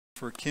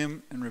For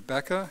Kim and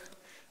Rebecca,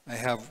 I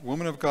have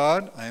Woman of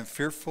God. I am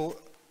fearfully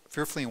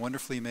and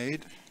wonderfully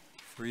made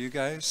for you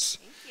guys.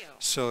 Thank you.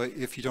 So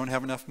if you don't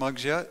have enough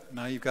mugs yet,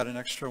 now you've got an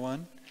extra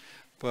one.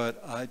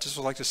 But I just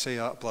would like to say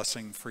a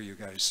blessing for you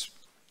guys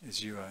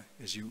as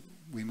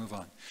we move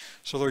on.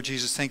 So Lord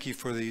Jesus, thank you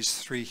for these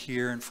three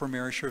here, and for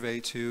Mary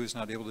Gervais too, who's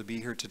not able to be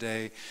here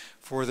today,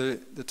 for the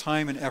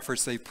time and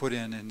efforts they put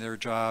in their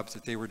jobs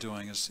that they were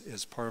doing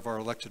as part of our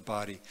elected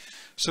body.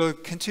 So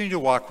continue to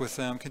walk with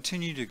them,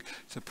 continue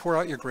to pour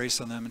out your grace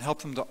on them, and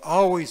help them to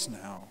always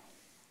know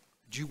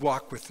that you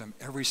walk with them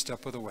every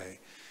step of the way.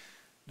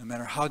 No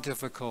matter how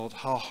difficult,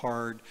 how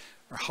hard,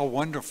 or how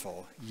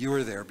wonderful, you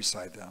are there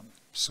beside them.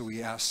 So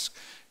we ask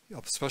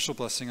a special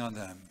blessing on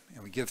them,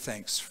 and we give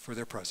thanks for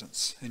their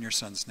presence. In your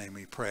Son's name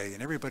we pray.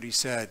 And everybody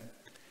said,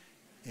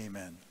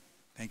 amen.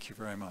 Thank you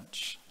very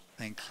much.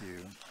 Thank you.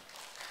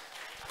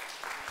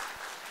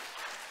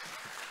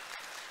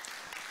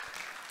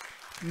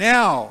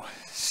 Now,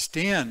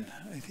 Stan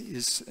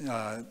is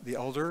the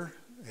elder,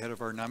 head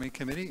of our nominating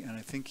committee, and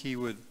I think he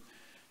would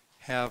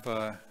have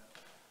a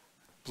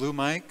blue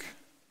mic.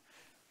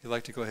 He'd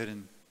like to go ahead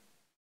and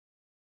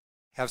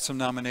have some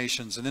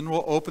nominations, and then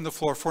we'll open the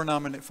floor for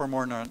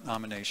more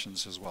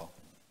nominations as well.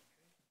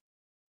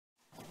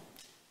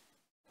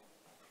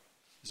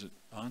 Is it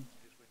on?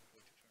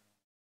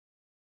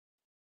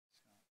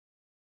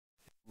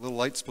 The little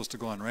light's supposed to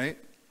go on, right?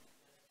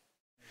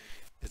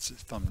 It's a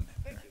thumb.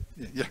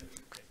 Yeah.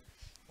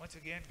 Once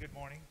again, good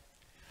morning.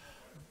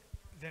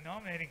 The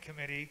nominating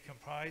committee,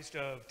 comprised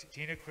of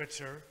Tina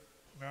Kritzer,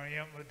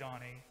 Miriam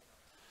Ladani,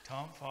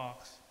 Tom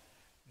Fox,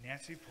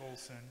 Nancy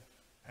Polson,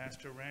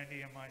 Pastor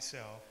Randy, and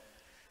myself,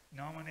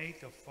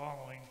 nominate the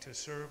following to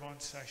serve on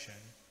session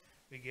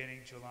beginning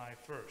July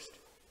 1st.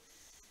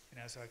 And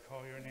as I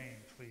call your name,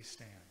 please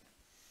stand.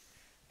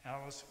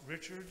 Alice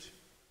Richards,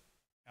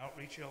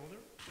 Outreach Elder.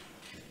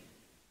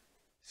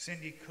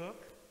 Cindy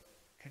Cook,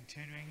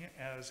 continuing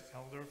as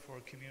Elder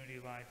for Community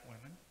Life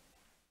Women.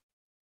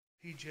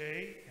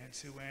 PJ and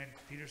Sue Ann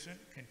Peterson,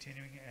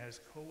 continuing as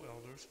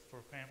co-elders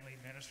for Family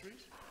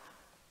Ministries.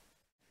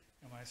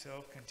 And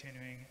myself,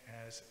 continuing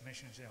as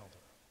Missions Elder.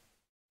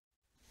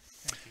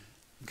 Thank you.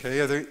 Okay,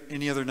 are there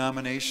any other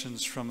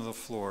nominations from the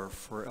floor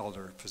for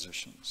elder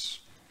positions?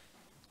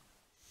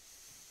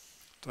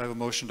 Do I have a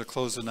motion to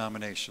close the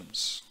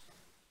nominations?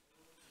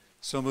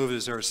 So moved.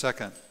 Is there a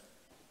second?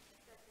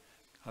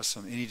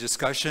 Awesome. Any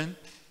discussion?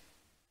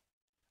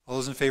 All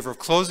those in favor of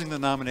closing the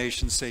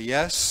nominations say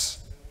yes.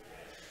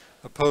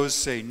 Opposed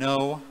say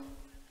no.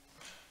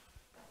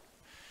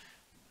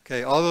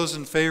 Okay, all those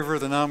in favor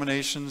of the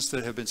nominations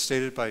that have been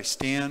stated by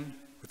Stan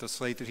with the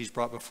slate that he's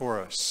brought before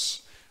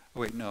us. Oh,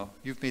 wait, no,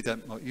 you've made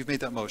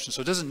that motion,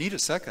 so it doesn't need a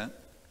second,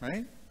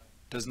 right?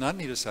 Does not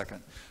need a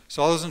second.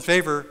 So all those in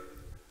favor,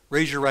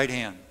 raise your right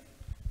hand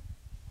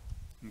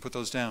and put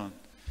those down.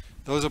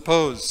 Those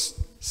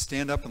opposed,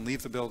 stand up and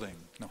leave the building.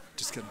 No,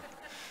 just kidding.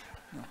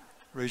 No,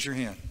 raise your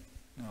hand.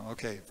 No,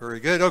 okay,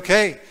 very good.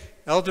 Okay,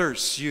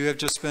 elders, you have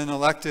just been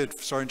elected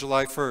starting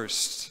July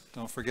 1st.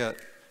 Don't forget.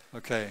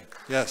 Okay,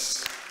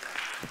 yes.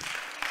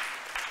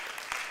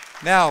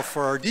 Now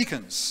for our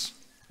deacons.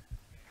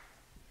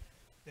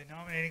 The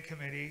nominating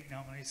committee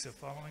nominates the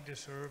following to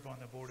serve on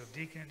the Board of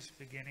Deacons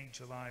beginning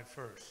July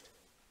 1st.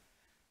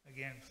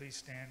 Again, please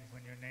stand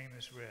when your name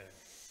is read.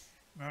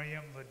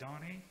 Miriam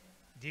Ladani,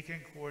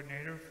 Deacon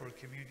Coordinator for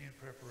Communion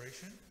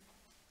Preparation.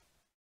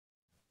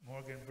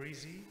 Morgan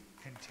Breezy,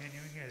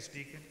 continuing as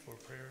Deacon for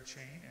Prayer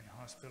Chain and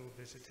Hospital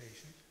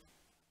Visitations.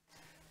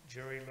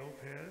 Jerry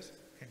Lopez,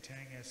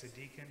 continuing as the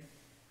Deacon,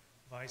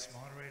 Vice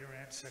Moderator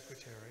and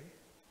Secretary.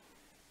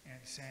 And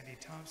Sandy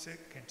Thompson,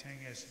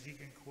 continuing as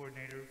Deacon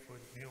Coordinator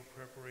for Meal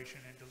Preparation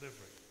and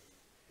Delivery.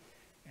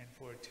 And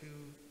for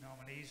two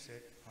nominees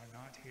that are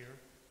not here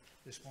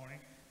this morning,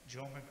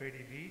 Joe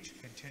McGrady Beach,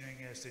 continuing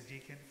as the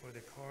Deacon for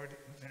the Card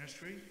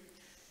Ministry,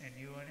 and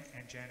Ewan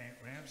and Janet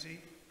Ramsey,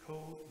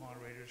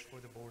 co-moderators for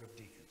the Board of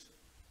Deacons.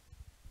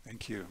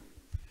 Thank you.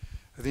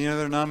 Are there any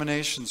other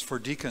nominations for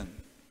deacon?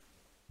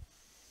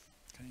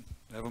 Okay.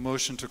 I have a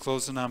motion to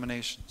close the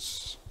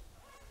nominations.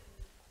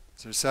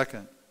 Is there a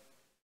second?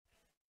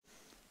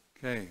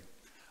 Okay.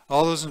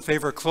 All those in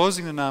favor of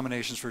closing the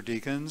nominations for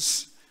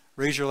deacons,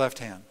 raise your left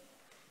hand.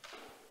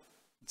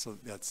 So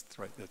that's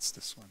right. That's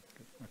this one.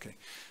 Good. Okay.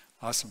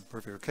 Awesome.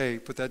 Perfect. Okay.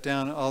 Put that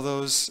down. All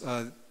those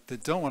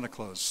that don't want to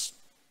close,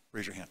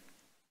 raise your hand.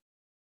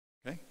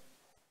 Okay.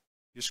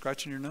 You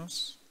scratching your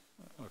nose?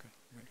 Okay.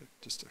 Very good.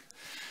 Just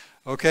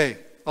okay.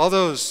 All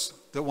those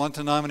that want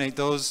to nominate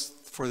those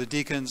for the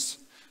deacons,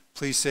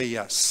 please say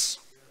yes.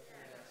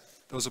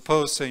 Those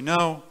opposed say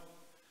no.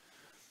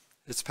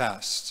 It's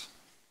passed.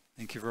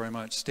 Thank you very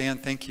much. Stan,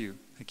 thank you.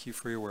 Thank you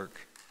for your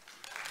work.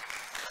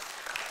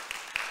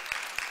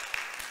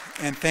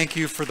 And thank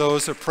you for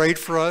those that prayed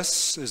for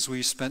us as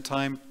we spent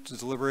time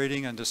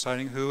deliberating and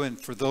deciding who. And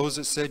for those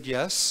that said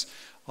yes,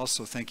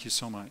 also thank you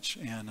so much.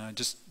 And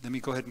just let me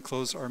go ahead and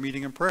close our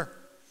meeting in prayer.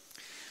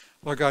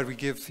 Lord God, we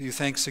give you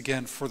thanks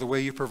again for the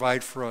way you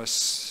provide for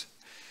us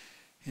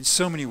In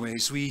so many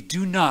ways, we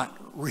do not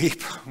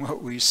reap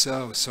what we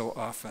sow so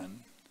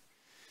often.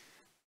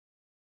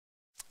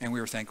 And we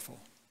are thankful.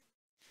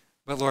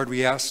 But Lord,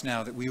 we ask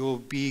now that we will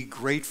be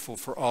grateful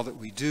for all that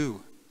we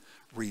do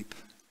reap.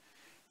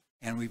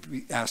 And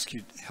we ask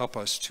you to help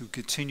us to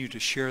continue to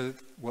share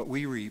what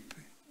we reap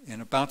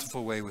in a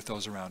bountiful way with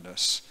those around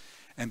us.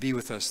 And be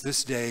with us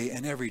this day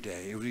and every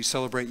day. We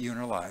celebrate you in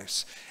our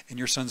lives. In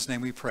your Son's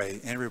name we pray.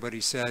 And everybody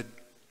said,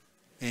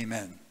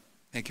 amen.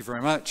 Thank you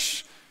very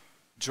much.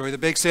 Enjoy the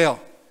bake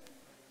sale.